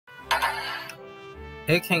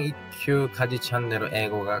英検一級家事チャンネル英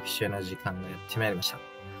語学習の時間がやってまいりました。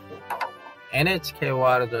NHK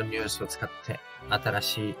ワールドニュースを使って新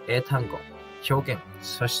しい英単語、表現、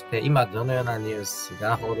そして今どのようなニュース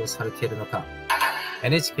が報道されているのか、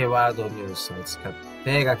NHK ワールドニュースを使っ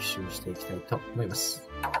て学習していきたいと思います。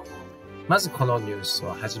まずこのニュース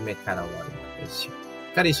を始めから終わりまでし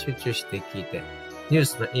っかり集中して聞いて、ニュー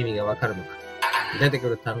スの意味がわかるのか、出てく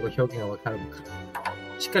る単語、表現がわかるのか、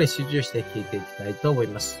しっかり集中して聞いていきたいと思い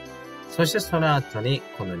ます。そしてその後に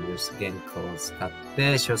このニュース原稿を使っ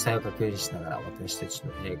て詳細を確認しながら私たち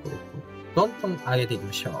の英語力をどんどん上げていき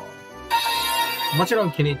ましょう。もちろ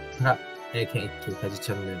ん気に入ったら英検一級家事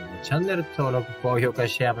チャンネルのチャンネル登録、高評価、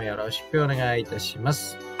シェアもよろしくお願いいたしま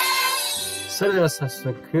す。それでは早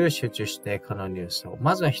速集中してこのニュースを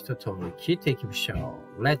まずは一通り聞いていきましょ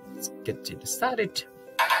う。Let's get it started!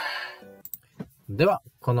 では、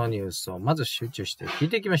このニュースをまず集中して聞い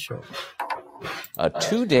ていきましょう。A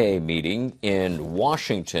two-day meeting in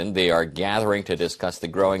Washington. They are gathering to discuss the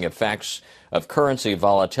growing effects of currency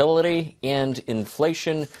volatility and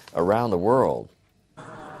inflation around the world.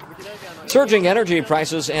 Surging energy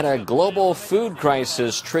prices and a global food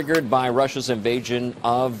crisis triggered by Russia's invasion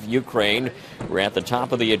of Ukraine were at the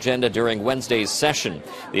top of the agenda during Wednesday's session.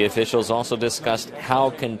 The officials also discussed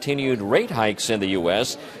how continued rate hikes in the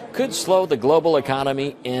U.S. could slow the global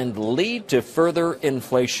economy and lead to further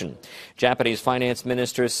inflation. Japanese Finance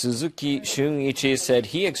Minister Suzuki Shunichi said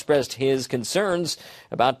he expressed his concerns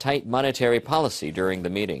about tight monetary policy during the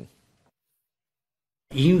meeting.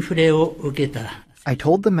 I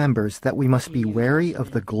told the members that we must be wary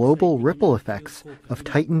of the global ripple effects of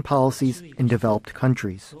tightened policies in developed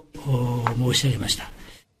countries.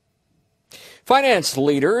 Finance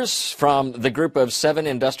leaders from the group of 7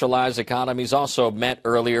 industrialized economies also met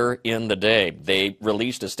earlier in the day. They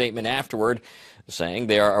released a statement afterward saying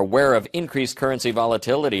they are aware of increased currency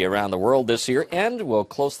volatility around the world this year and will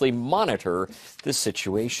closely monitor the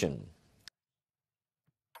situation.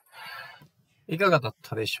 いかがだっ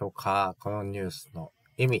たでしょうか？このニュースの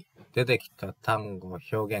意味、出てきた単語、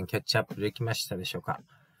表現、キャッチアップできましたでしょうか？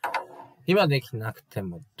今できなくて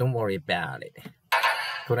も Don't worry about it。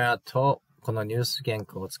この後、このニュース原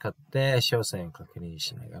稿を使って詳細を確認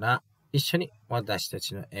しながら、一緒に私た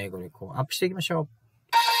ちの英語力をアップしていきましょう。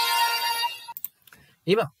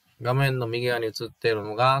今、画面の右側に映っている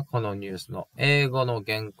のが、このニュースの英語の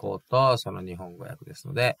原稿とその日本語訳です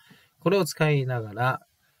ので、これを使いながら、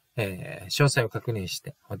詳細を確認し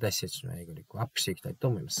て私たちの英語力をアップしていきたいと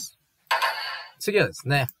思います。次はです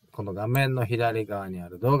ね、この画面の左側にあ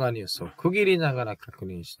る動画ニュースを区切りながら確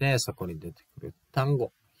認して、そこに出てくる単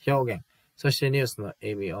語、表現、そしてニュースの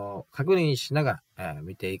意味を確認しながら、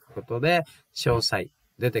見ていくことで、詳細、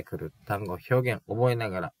出てくる単語、表現、覚えな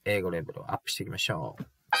がら英語レベルをアップしていきましょう。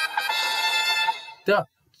では、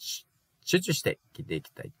集中して聞いてい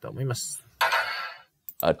きたいと思います。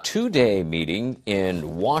A two-day meeting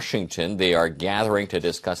in Washington. They are gathering to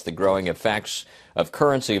discuss the growing effects of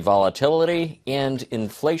currency volatility and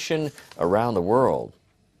inflation around the world.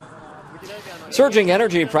 Surging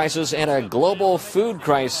energy prices and a global food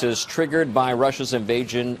crisis triggered by Russia's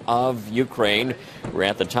invasion of Ukraine were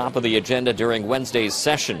at the top of the agenda during Wednesday's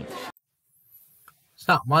session.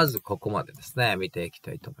 さあ、まずここまでですね、見ていき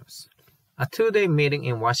たいと思います。A two-day meeting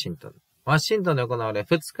in Washington. ワシントンで行われ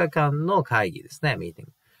2日間の会議ですね、ミーティン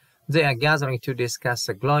グ。They are gathering to discuss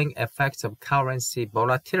the growing effects of currency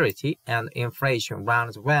volatility and inflation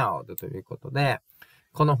around the world ということで、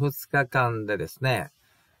この2日間でですね、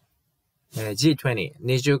G20、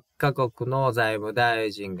20カ国の財務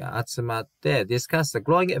大臣が集まって、discuss the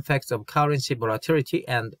growing effects of currency volatility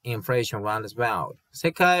and inflation around the world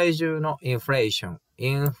世界中のインフレーション、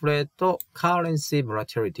インフレと currency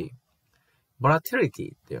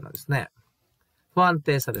volatility。volatility っていうのはですね、不安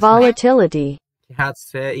定さですね。volatility。揮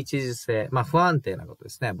発性、一時性、不安定なこと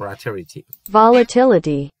ですね。volatility。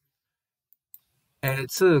volatility。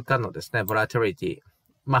通貨のですね、volatility。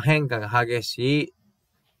変化が激し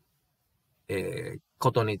い、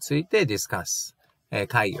ことについてディスカス、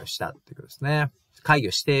会議をしたということですね。会議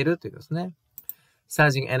をしているということですね。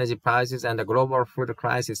Surging energy prices and the global food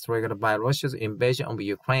crisis triggered by Russia's invasion of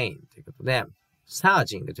Ukraine ということで、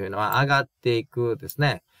Surging というのは上がっていくです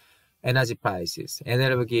ね。Energy prices、エネ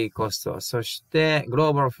ルギーコスト、そして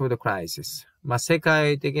global food crisis、世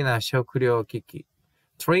界的な食糧危機。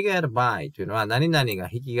Triggered by というのは何々が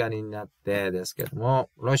引き金になってですけども、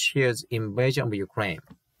Russia's invasion of Ukraine。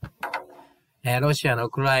ロシアのウ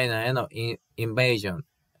クライナへのインベージョン、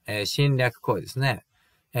侵略行為ですね。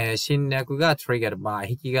侵略が triggered by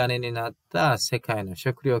引き金になった世界の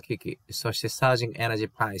食糧危機、そして surging energy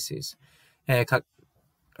prices、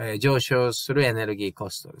上昇するエネルギーコ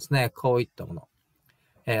ストですね。こういったもの。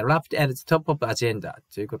Left at the top of agenda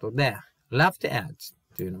ということで、left at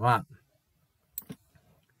というのは、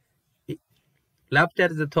left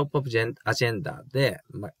at the top of agenda で、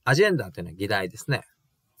アジェンダというのは議題ですね。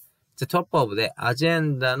the top of でアジェ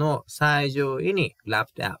ンダの最上位に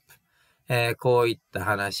left up。こういった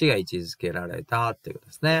話が位置づけられたということ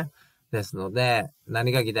ですね。ですので、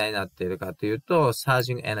何が議題になっているかというと、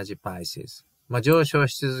surging energy prices。上昇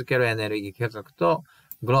し続けるエネルギー価格と、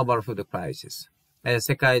global food crisis。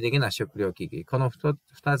世界的な食糧危機。この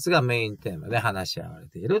二つがメインテーマで話し合われ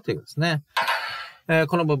ているということですね。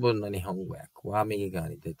この部分の日本語訳は右側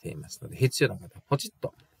に出ていますので、必要な方はポチッ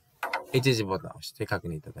と一時ボタンを押して確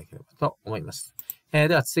認いただければと思います。で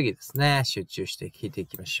は次ですね、集中して聞いてい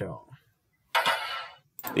きましょう。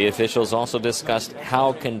The officials also discussed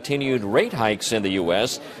how continued rate hikes in the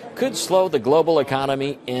U.S. could slow the global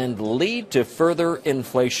economy and lead to further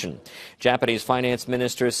inflation. Japanese Finance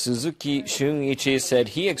Minister Suzuki Shunichi said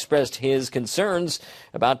he expressed his concerns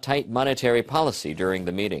about tight monetary policy during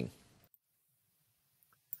the meeting.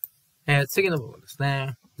 次の部分です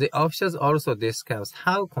ね。The officials also discussed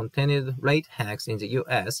how continued rate hikes in the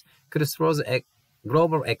U.S. could slow the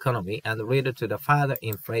global economy and lead to the further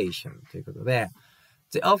inflation ということで、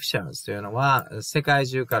The officials というのは世界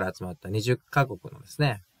中から集まった20カ国のです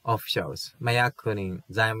ね、officials、役人、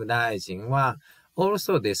財務大臣は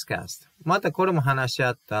also discussed。またこれも話し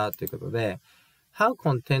合ったということで、how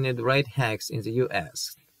continued rate hikes in the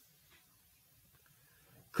US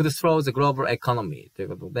could slow the global economy という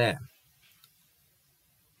ことで、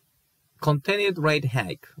continued rate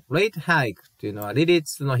hike。rate hike というのは利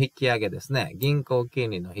率の引き上げですね。銀行金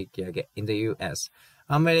利の引き上げ in the US。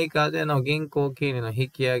アメリカでの銀行金利の引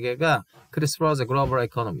き上げが could slow the global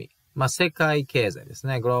economy。世界経済です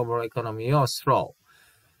ね。global economy を slow。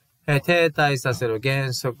停滞させる、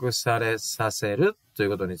減速させるという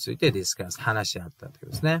ことについて話し合ったということ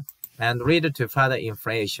ですね。and lead to further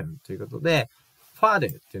inflation ということで、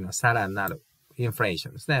further というのはさらなる。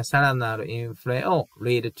inflation ですね。さらなるインフレを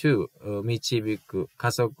lead to 導く、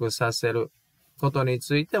加速させることに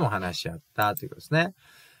ついても話し合ったということですね。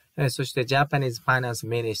そして、Japanese Finance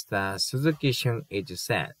Minister 鈴木俊一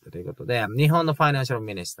said ということで、日本のファイナンシャル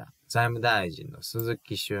ミニスター、財務大臣の鈴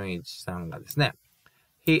木俊一さんがですね、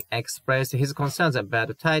He expressed his concerns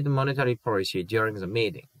about tight monetary policy during the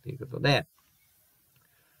meeting ということで、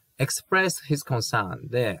express his concern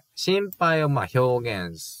で、心配を表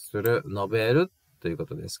現する、述べるというこ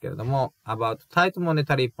とですけれども、about tight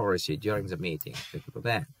monetary policy during the meeting ということ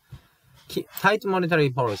で、tight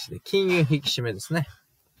monetary policy で金融引き締めですね。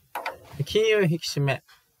金融引き締め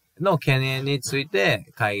の懸念について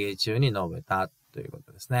会議中に述べたというこ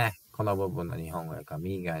とですね。この部分の日本語訳は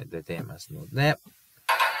右側に出ていますので、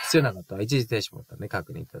必要な方は一時停止ボタンで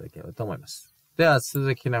確認いただければと思います。では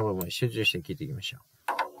続きの部分に集中して聞いていきましょう。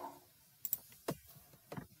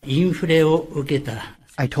インフレを受けた。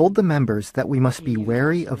I told the members that we must be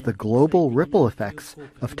wary of the global ripple effects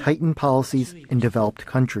of tightened policies in developed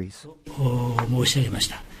countries. 申し上げまし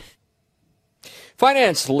た。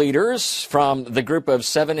Finance leaders from the group of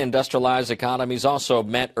 7 industrialized economies also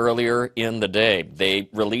met earlier in the day. They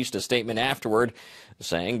released a statement afterward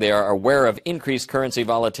saying they are aware of increased currency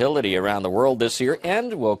volatility around the world this year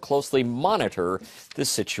and will closely monitor the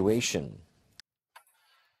situation.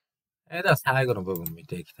 では最後の部分を見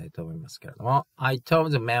ていきたいと思いますけれども、I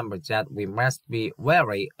told the members that we must be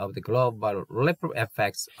wary of the global ripple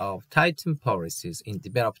effects of tightened policies in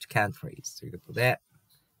developed countries ということで、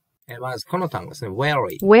まずこの単語ですね。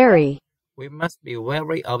wary。We must be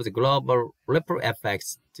wary of the global ripple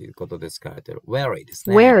effects ということで使われている wary です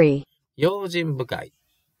ね。用心深い。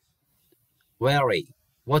wary,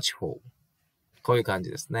 watchful。こういう感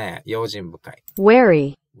じですね。用心深い。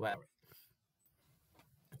wary.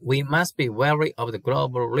 We must be wary of the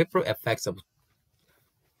global ripple effects of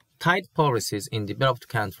tight policies in developed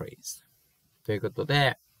countries. ということ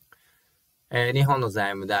で、日本の財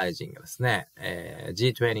務大臣がですね、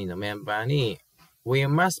G20 のメンバーに We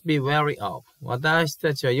must be wary of 私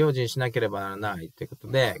たちは用心しなければならないということ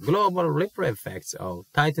で Global ripple effects of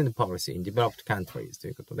tightened policy in developed countries と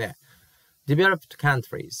いうことで Developed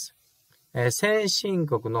countries、先進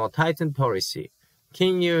国の tightened policy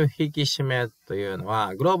金融引き締めというの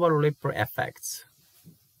は Global ripple effects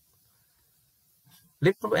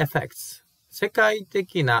Ripple effects 世界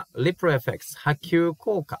的な ripple effects 波及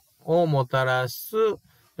効果をもたらす、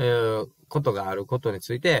ことがあることに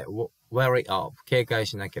ついて wary of 警戒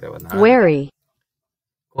しなければならない。wary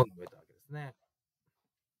こう述べたわけですね。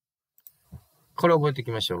これを覚えてい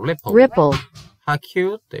きましょう。ripple 波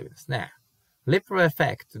及というですね。リプルエフ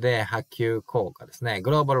ェクトで波及効果ですね。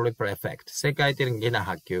グローバルリプルエフェクト。世界的な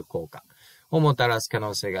波及効果をもたらす可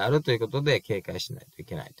能性があるということで警戒しないとい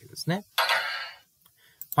けないということですね。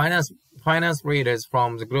Finance readers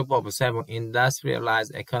from the group of seven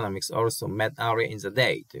industrialized economics also met earlier in the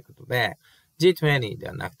day ということで、G20 で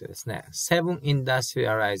はなくてですね、seven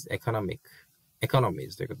industrialized economies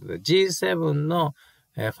ということで、G7 の、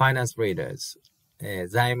finance readers、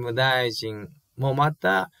財務大臣もま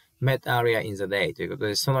た met earlier in the day ということ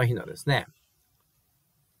で、その日のですね、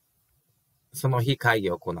その日会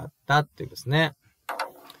議を行ったということですね。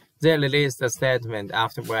They released a statement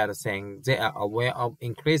afterward saying they are aware of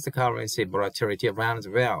increased currency volatility around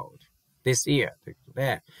the world this year ということ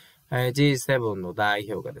で、G7 の代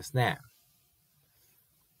表がですね、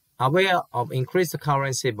aware of increased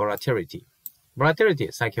currency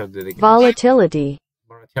volatility。volatility 先ほど出てきました。volatility,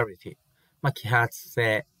 volatility。揮発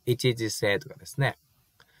性、一時性とかですね。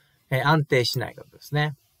安定しないことです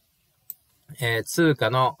ね。通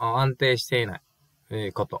貨の安定していな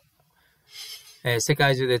いこと。世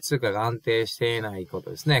界中で通貨が安定していないこと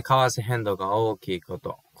ですね。為替変動が大きいこ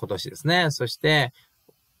と。今年ですね。そして、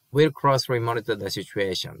will closely monitor the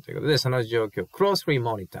situation ということで、その状況を closely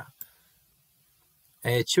monitor。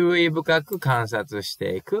注意深く観察し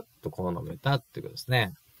ていくとこう述べたということです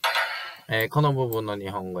ね。この部分の日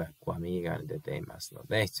本語訳は右側に出ていますの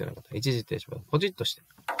で、必要な方は一時停止ボタンをポチッとして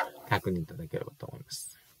確認いただければと思いま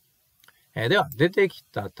す。では、出てき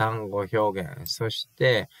た単語表現、そし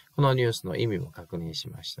て、このニュースの意味も確認し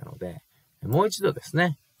ましたので、もう一度です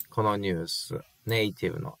ね、このニュース、ネイテ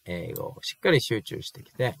ィブの英語をしっかり集中して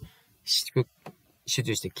きて、集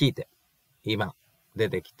中して聞いて、今出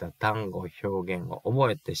てきた単語表現を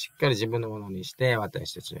覚えて、しっかり自分のものにして、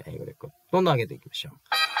私たちの英語力をどんどん上げていきましょ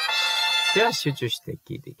う。では、集中して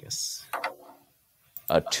聞いていきます。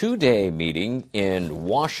A two-day meeting in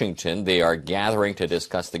Washington. They are gathering to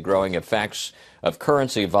discuss the growing effects of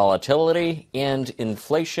currency volatility and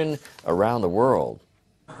inflation around the world.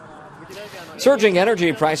 Surging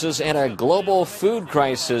energy prices and a global food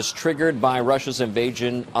crisis triggered by Russia's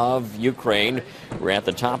invasion of Ukraine were at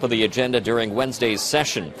the top of the agenda during Wednesday's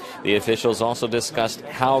session. The officials also discussed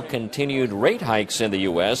how continued rate hikes in the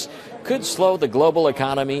U.S. could slow the global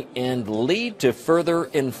economy and lead to further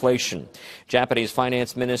inflation. Japanese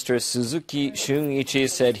Finance Minister Suzuki Shunichi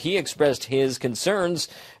said he expressed his concerns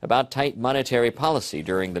about tight monetary policy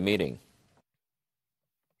during the meeting.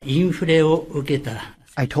 インフレを受けた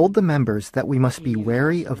I told the members that we must be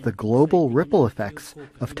wary of the global ripple effects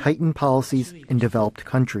of tightened policies in developed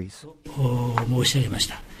countries. 申し上げまし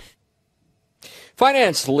た。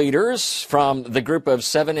Finance leaders from the group of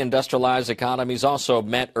seven industrialized economies also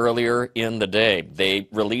met earlier in the day. They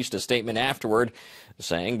released a statement afterward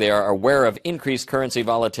saying they are aware of increased currency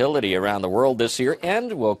volatility around the world this year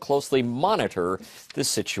and will closely monitor the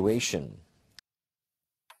situation.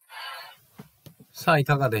 さあ、い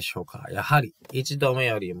かがでしょうか。やはり、一度目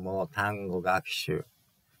よりも単語学習、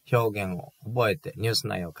表現を覚えてニュース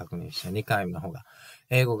内容を確認した2回目の方が、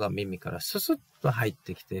英語が耳からススッと入っ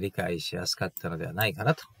てきて理解しやすかったのではないか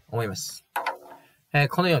なと思います。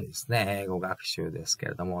このようにですね、英語学習ですけ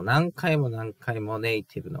れども、何回も何回もネイ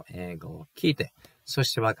ティブの英語を聞いて、そ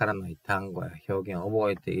してわからない単語や表現を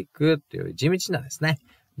覚えていくという地道なですね、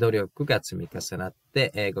努力が積み重なっ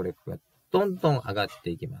て、英語力がどんどん上がって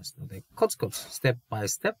いきますので、コツコツ、ステップバイ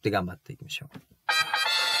ステップで頑張っていきましょ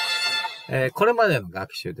う。これまでの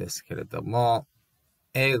学習ですけれども、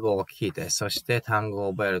英語を聞いて、そして単語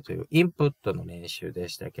を覚えるというインプットの練習で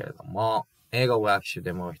したけれども、英語学習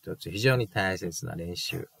でもう一つ非常に大切な練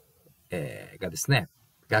習、がですね、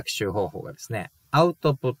学習方法がですね、アウ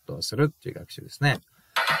トプットをするっていう学習ですね。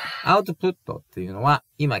アウトプットっていうのは、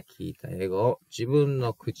今聞いた英語を自分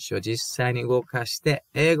の口を実際に動かして、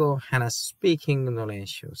英語を話すスピーキングの練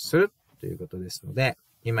習をするということですので、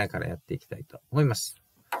今からやっていきたいと思います。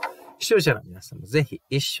視聴者の皆さんもぜひ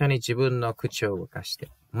一緒に自分の口を動かして、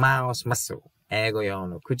マウスマッスル、英語用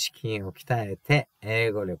の口筋を鍛えて、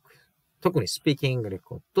英語力、特にスピーキング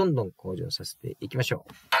力をどんどん向上させていきましょ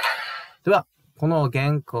う。では、この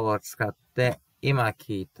原稿を使って、今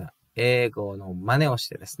聞いた英語の真似をし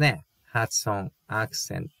てですね、発音、アク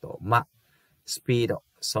セント、スピード、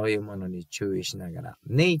そういうものに注意しながら、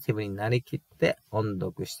ネイティブになりきって音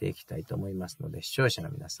読していきたいと思いますので、視聴者の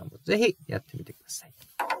皆さんもぜひやってみてください。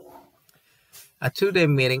A two-day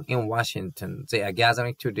meeting in Washington. They are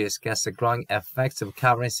gathering to discuss the growing effects of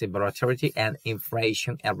currency volatility and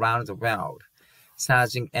inflation around the world.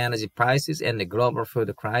 Surging energy prices and the global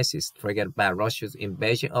food crisis triggered by Russia's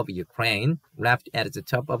invasion of Ukraine left at the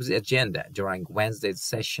top of the agenda during Wednesday's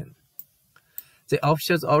session. The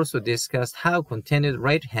officials also discussed how continued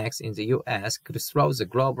rate hikes in the U.S. could slow the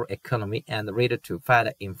global economy and lead to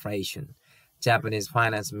further inflation. Japanese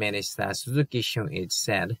Finance Minister Suzuki Shunichi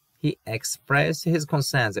said he expressed his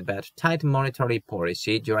concerns about tight monetary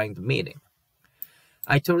policy during the meeting.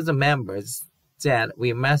 I told the members that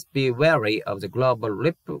we must be wary of the global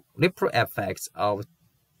ripple effects of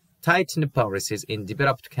tightened policies in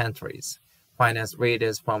developed countries. Finance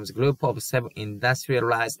leaders from the group of 7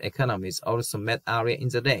 industrialized economies also met earlier in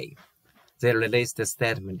the day. They released a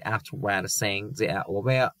statement afterward saying they are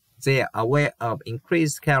aware of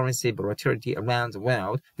increased currency volatility around the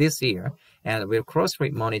world this year and will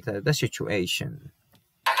closely monitor the situation.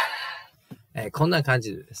 こんな感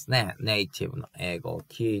じでですね、ネイティブの英語を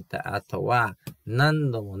聞いた後は、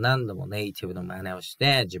何度もネイティブの真似をし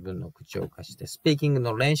て、自分の口を貸してスピーキング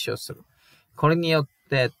の練習をする。これによっ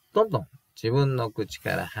て、どんどん自分の口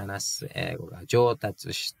から話す英語が上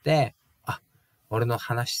達して、俺の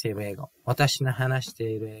話している英語、私の話して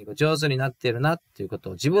いる英語上手になっているなっていうこと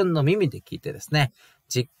を自分の耳で聞いてですね、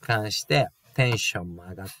実感してテンションも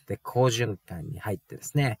上がって好循環に入ってで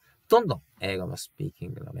すね、どんどん英語のスピーキ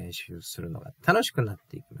ングの練習するのが楽しくなっ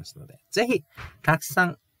ていきますので、ぜひたくさ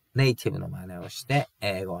んネイティブの真似をして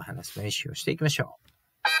英語を話す練習をしていきましょう。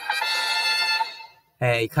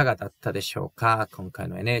いかがだったでしょうか？今回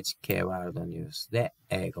の NHK ワールドニュースで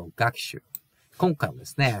英語学習。今回もで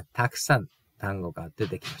すね、たくさん単語が出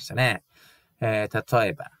てきましたね。例え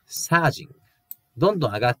ば、surging。どんど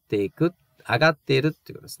ん上がっているっ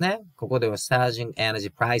ていうことですね。ここでは surging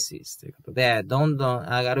energy prices ということで、どんどん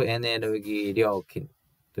上がるエネルギー料金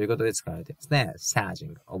ということで使われていますね。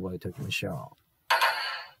surging 覚えておきましょ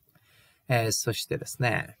う。そしてです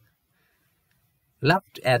ね、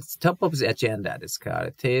lapped at the top of the agenda で使わ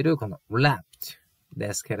れているこの lapped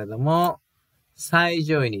ですけれども、最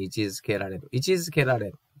上位に位置づけられる。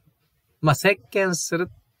席巻す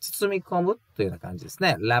る、包み込むというような感じです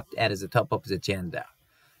ね。lapped at the top of the agenda。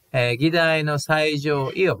議題の最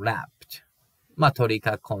上位を lapped。取り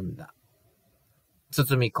囲んだ。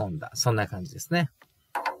包み込んだ。そんな感じですね。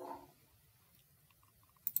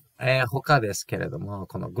他ですけれども、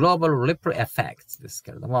この global ripple effects です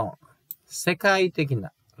けれども、世界的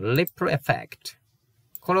な ripple effect。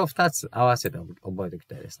これを2つ合わせて覚えておき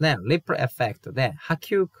たいですね。ripple effect で波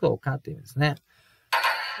及効果という意味ですね。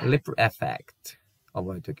ripple effect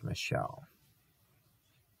覚えておきましょ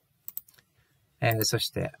う。そし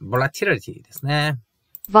て、volatility ですね。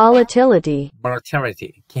volatility,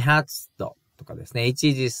 volatility 揮発度とかですね。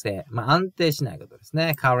一時性、安定しないことです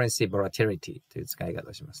ね。currency volatility という使い方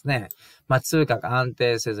をしますね。通貨が安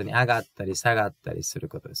定せずに上がったり下がったりする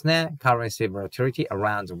ことですね。currency volatility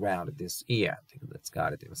around the world this year ということで使わ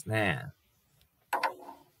れていますね。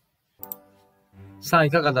さあ、い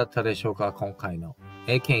かがだったでしょうか？今回の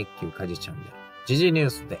英検1級家事チャンネル。時事ニュー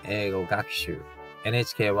スで英語学習。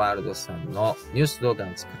NHK ワールドさんのニュース動画を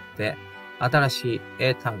作って、新しい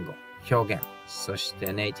英単語、表現、そし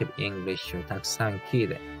てネイティブイングリッシュをたくさん聞い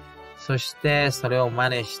て、そしてそれを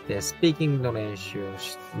真似してスピーキングの練習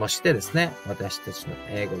もしてですね、私たちの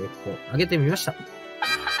英語力を上げてみました。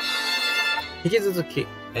引き続き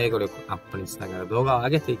英語力アップにつながる動画を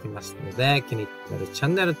上げていきますので、気に入っているチャ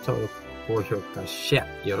ンネル登録、高評価、シェ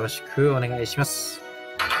アよろしくお願いします。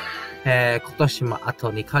今年もあ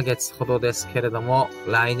と2ヶ月ほどですけれども、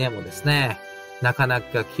来年もですね、なかな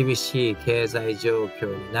か厳しい経済状況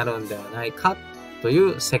になるんではないかとい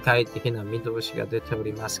う世界的な見通しが出てお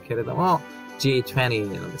りますけれども、G20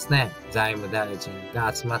 のですね、財務大臣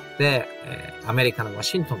が集まって、アメリカのワ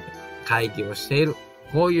シントンで会議をしている、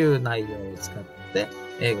こういう内容を使って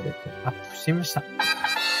英語力をアップしてみました。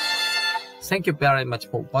Thank you very much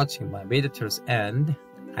for watching my video till the end.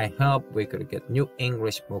 I hope we could get new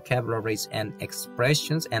English vocabularies and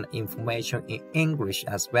expressions and information in English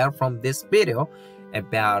as well from this video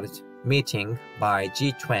about meeting by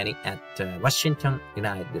G20 at Washington,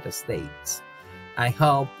 United States. I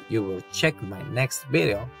hope you will check my next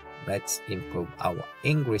video. Let's improve our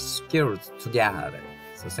English skills together.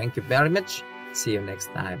 So thank you very much. See you next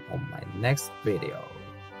time on my next video.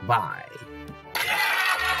 Bye.